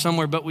out there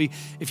somewhere. But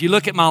if you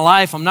look at my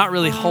life, I'm not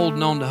really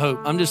holding on to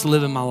hope. I'm just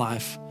living my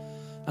life.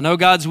 I know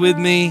God's with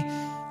me.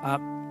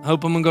 I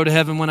hope I'm going to go to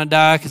heaven when I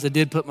die because I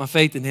did put my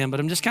faith in him.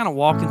 But I'm just kind of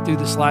walking through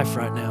this life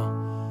right now.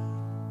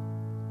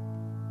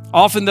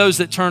 Often those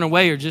that turn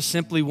away are just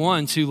simply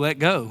ones who let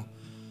go.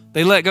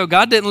 They let go.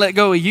 God didn't let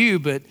go of you,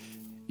 but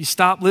you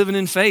stop living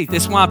in faith.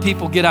 It's why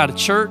people get out of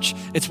church.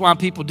 It's why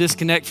people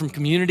disconnect from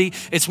community.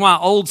 It's why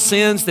old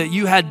sins that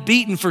you had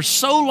beaten for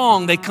so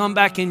long, they come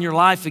back in your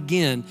life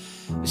again.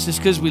 It's just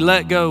because we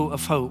let go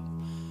of hope.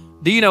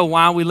 Do you know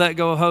why we let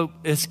go of hope?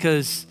 It's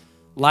because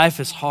life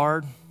is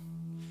hard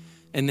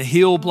and the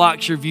hill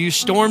blocks your view.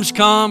 Storms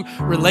come,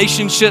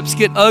 relationships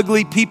get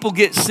ugly, people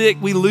get sick,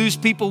 we lose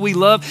people we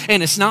love,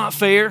 and it's not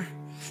fair.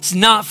 It's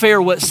not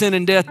fair what sin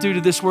and death do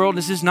to this world.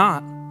 This is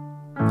not.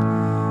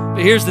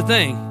 But here's the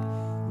thing.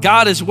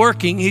 God is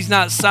working. He's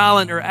not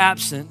silent or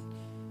absent.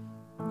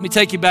 Let me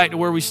take you back to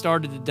where we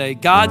started today.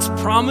 God's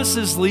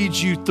promises lead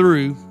you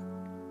through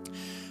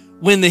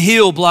when the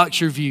hill blocks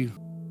your view.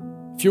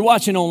 If you're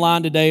watching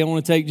online today, I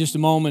want to take just a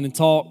moment and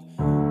talk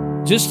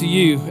just to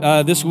you.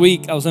 This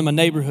week, I was in my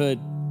neighborhood,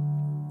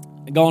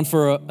 going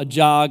for a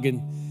jog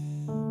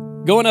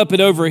and going up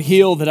and over a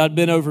hill that I'd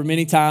been over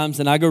many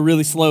times, and I go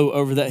really slow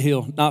over that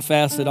hill, not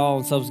fast at all.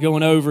 And so I was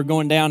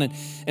going down,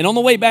 and on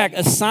the way back,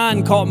 a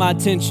sign caught my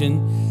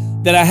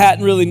attention that I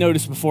hadn't really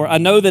noticed before. I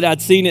know that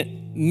I'd seen it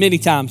many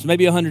times,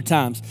 maybe 100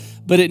 times,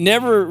 but it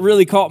never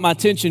really caught my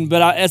attention.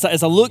 But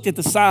as I looked at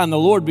the sign, the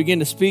Lord began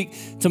to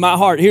speak to my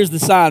heart. Here's the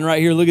sign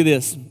right here. Look at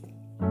this.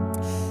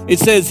 It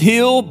says,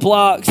 hill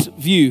blocks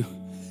view.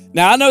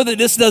 Now, I know that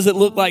this doesn't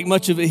look like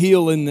much of a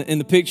hill in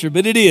the picture,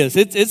 but it is.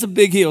 It's a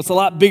big hill. It's a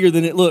lot bigger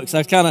than it looks. I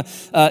was kind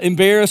of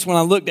embarrassed when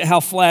I looked at how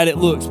flat it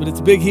looks, but it's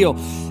a big hill.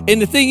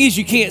 And the thing is,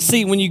 you can't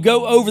see. When you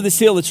go over this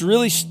hill, it's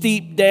really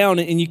steep down,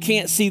 and you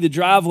can't see the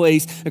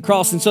driveways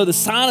across. And so the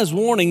sign is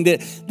warning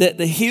that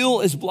the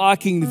hill is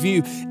blocking the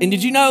view. And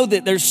did you know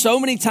that there's so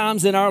many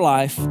times in our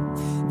life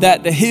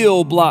that the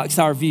hill blocks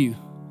our view?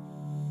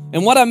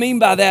 And what I mean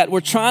by that,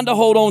 we're trying to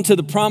hold on to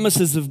the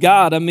promises of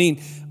God. I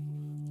mean,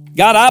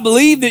 God, I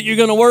believe that you're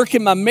going to work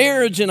in my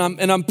marriage, and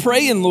I'm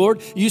praying,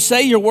 Lord. You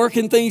say you're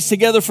working things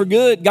together for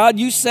good. God,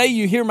 you say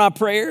you hear my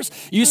prayers.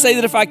 You say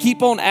that if I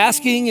keep on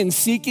asking and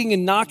seeking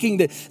and knocking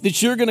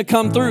that you're going to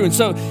come through. And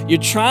so you're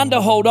trying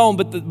to hold on,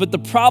 but the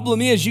problem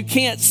is you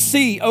can't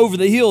see over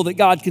the hill that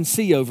God can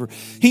see over.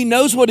 He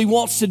knows what he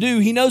wants to do.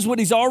 He knows what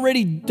he's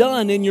already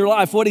done in your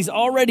life, what he's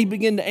already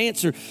begun to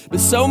answer.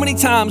 But so many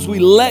times we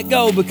let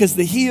go because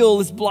the hill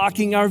is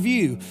blocking our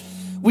view.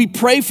 We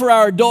pray for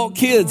our adult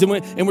kids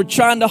and we're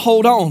trying to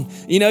hold on.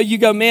 You know, you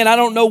go, man, I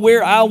don't know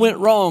where I went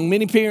wrong.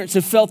 Many parents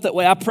have felt that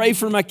way. I pray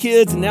for my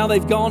kids and now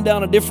they've gone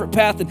down a different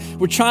path and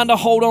we're trying to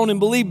hold on and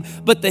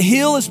believe. But the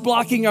hill is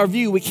blocking our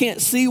view. We can't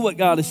see what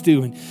God is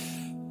doing.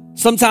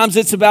 Sometimes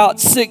it's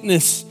about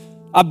sickness.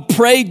 I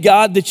prayed,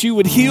 God, that you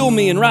would heal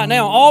me. And right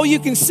now, all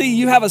you can see,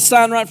 you have a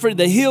sign right in front of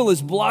you. The hill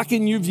is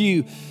blocking your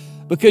view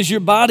because your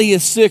body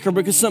is sick, or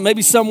because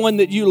maybe someone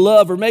that you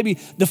love, or maybe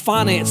the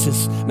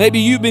finances. Maybe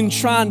you've been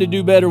trying to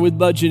do better with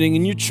budgeting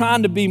and you're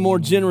trying to be a more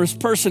generous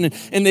person.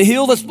 And the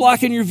hill that's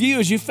blocking your view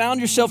is you found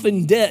yourself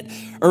in debt,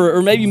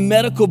 or maybe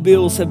medical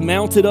bills have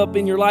mounted up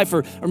in your life,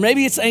 or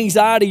maybe it's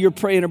anxiety you're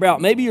praying about.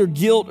 Maybe your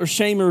guilt or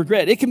shame or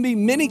regret. It can be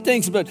many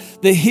things, but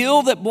the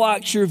hill that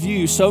blocks your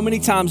view so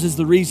many times is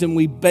the reason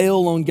we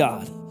bail on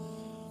God.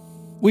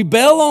 We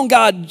bail on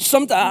God.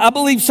 I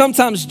believe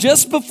sometimes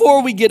just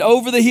before we get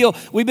over the hill,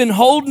 we've been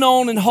holding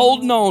on,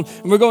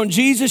 and we're going,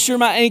 Jesus, you're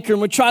my anchor, and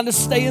we're trying to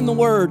stay in the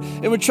Word,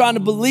 and we're trying to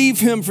believe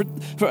Him for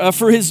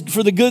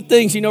the good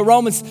things. You know,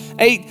 Romans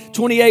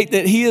 8:28,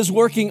 that He is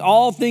working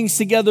all things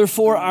together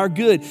for our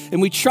good,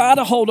 and we try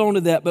to hold on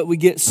to that, but we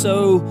get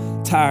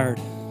so tired.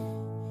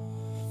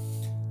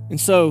 And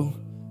so,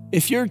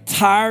 if you're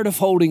tired of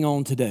holding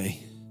on today,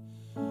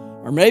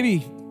 or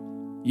maybe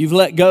you've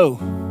let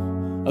go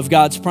of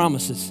God's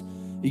promises.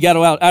 You got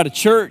out of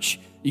church,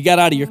 you got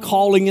out of your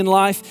calling in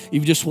life,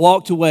 you've just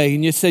walked away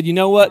and you said, you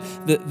know what,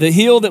 the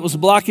hill that was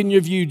blocking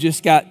your view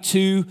just got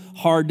too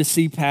hard to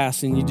see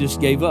past and you just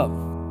gave up.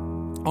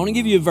 I want to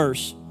give you a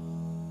verse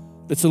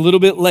that's a little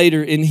bit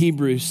later in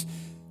Hebrews.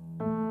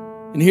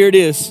 And here it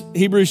is,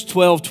 Hebrews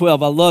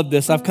 12:12. I love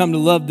this. I've come to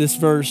love this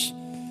verse.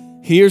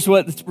 Here's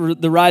what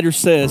the writer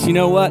says. You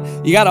know what?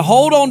 You got to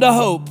hold on to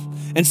hope.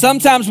 And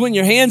sometimes when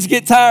your hands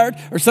get tired,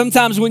 or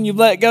sometimes when you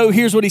let go,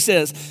 here's what he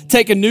says.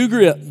 Take a new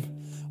grip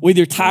with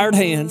your tired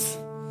hands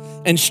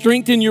and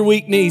strengthen your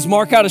weak knees.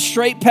 Mark out a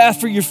straight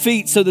path for your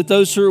feet so that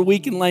those who are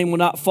weak and lame will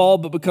not fall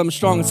but become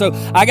strong. And so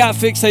I got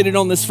fixated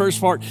on this first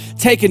part.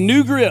 Take a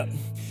new grip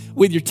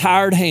with your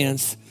tired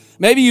hands.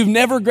 Maybe you've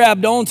never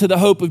grabbed on to the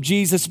hope of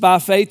Jesus by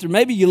faith, or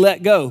maybe you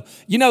let go.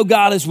 You know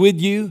God is with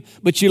you,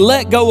 but you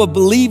let go of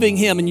believing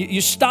Him, and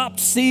you stopped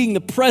seeing the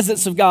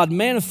presence of God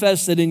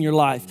manifested in your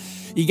life.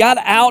 You got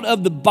out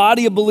of the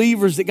body of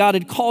believers that God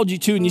had called you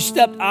to, and you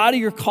stepped out of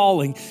your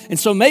calling. And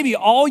so maybe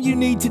all you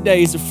need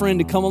today is a friend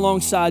to come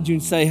alongside you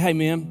and say, hey,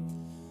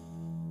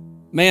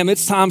 ma'am,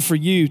 it's time for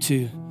you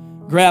to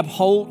grab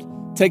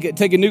hold,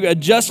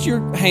 adjust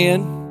your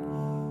hand,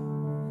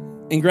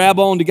 and grab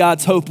on to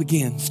God's hope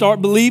again.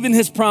 Start believing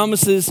His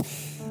promises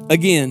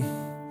again.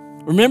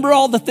 Remember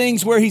all the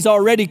things where He's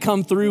already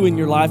come through in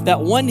your life.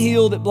 That one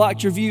hill that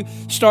blocked your view,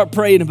 start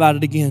praying about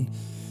it again.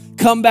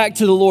 Come back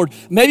to the Lord.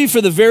 Maybe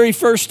for the very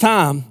first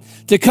time,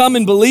 to come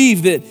and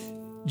believe that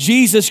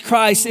Jesus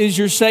Christ is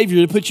your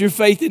Savior, to put your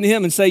faith in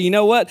Him and say, you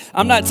know what?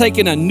 I'm not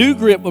taking a new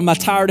grip with my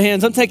tired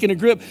hands. I'm taking a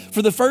grip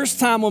for the first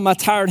time with my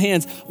tired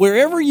hands.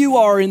 Wherever you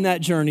are in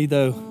that journey,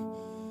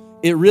 though,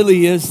 it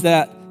really is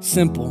that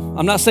simple.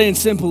 I'm not saying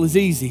simple is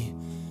easy,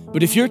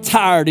 but if you're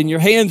tired and your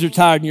hands are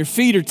tired and your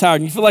feet are tired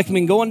and you feel like you've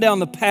been going down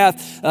the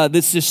path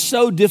that's just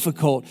so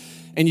difficult,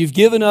 and you've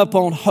given up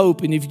on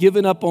hope and you've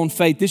given up on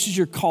faith, this is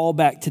your call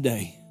back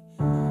today.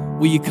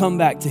 Will you come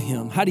back to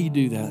Him? How do you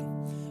do that?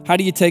 How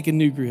do you take a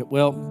new grip?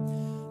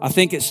 Well, I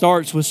think it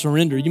starts with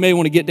surrender. You may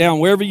want to get down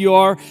wherever you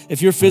are,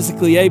 if you're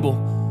physically able,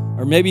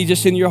 or maybe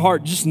just in your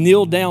heart, just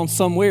kneel down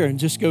somewhere and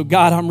just go,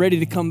 God, I'm ready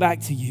to come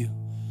back to you.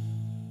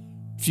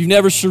 If you've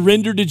never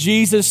surrendered to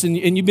Jesus and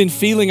you've been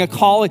feeling a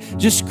calling,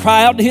 just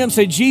cry out to Him.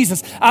 Say,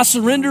 Jesus, I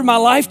surrender my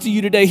life to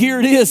you today. Here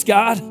it is,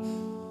 God.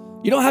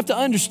 You don't have to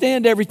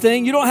understand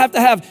everything. You don't have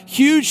to have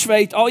huge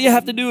faith. All you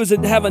have to do is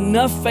have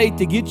enough faith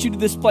to get you to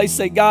this place.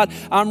 Say, God,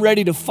 I'm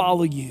ready to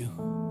follow you.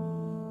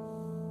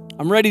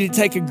 I'm ready to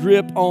take a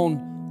grip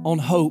on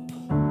hope.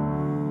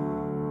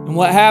 And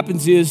what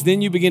happens is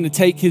then you begin to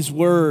take His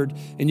word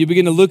and you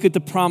begin to look at the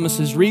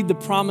promises, read the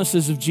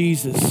promises of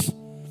Jesus.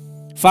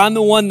 Find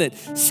the one that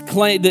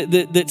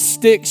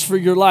sticks for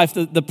your life,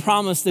 the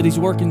promise that He's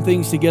working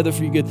things together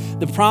for you good,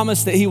 the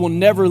promise that He will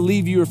never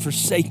leave you or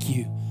forsake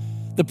you,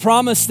 the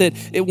promise that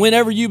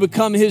whenever you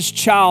become His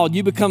child,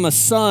 you become a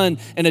son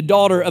and a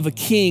daughter of a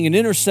king, an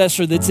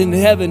intercessor that's in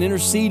heaven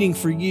interceding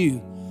for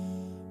you.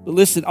 But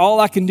listen, all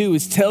I can do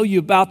is tell you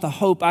about the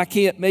hope. I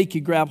can't make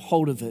you grab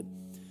hold of it.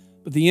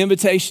 But the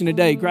invitation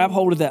today, grab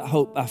hold of that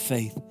hope by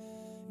faith.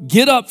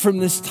 Get up from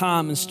this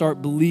time and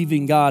start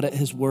believing God at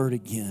His word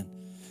again.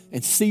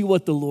 And see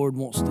what the Lord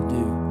wants to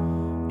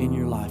do in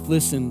your life.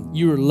 Listen,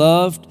 you are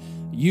loved,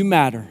 you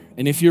matter.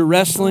 And if you're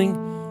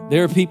wrestling,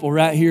 There are people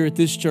right here at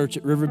this church,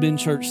 at Riverbend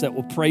Church, that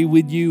will pray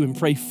with you and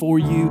pray for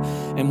you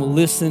and will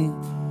listen.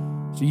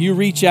 So you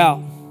reach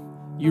out.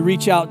 You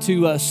reach out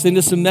to us. Send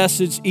us a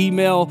message,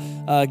 email,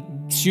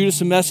 shoot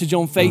us a message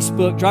on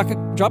Facebook.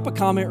 Drop a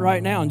comment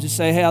right now and just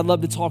say, hey, I'd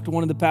love to talk to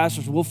one of the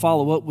pastors. We'll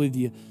follow up with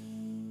you.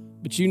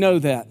 But you know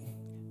that.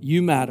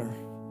 You matter.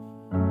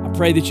 I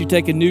pray that you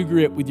take a new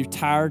grip with your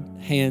tired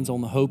hands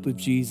on the hope of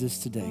Jesus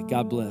today.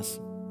 God bless.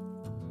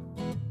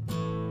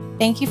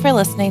 Thank you for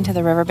listening to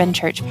the Riverbend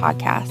Church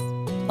podcast.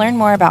 To learn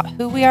more about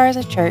who we are as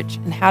a church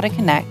and how to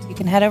connect, you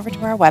can head over to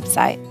our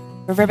website,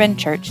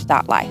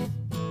 riverbendchurch.life.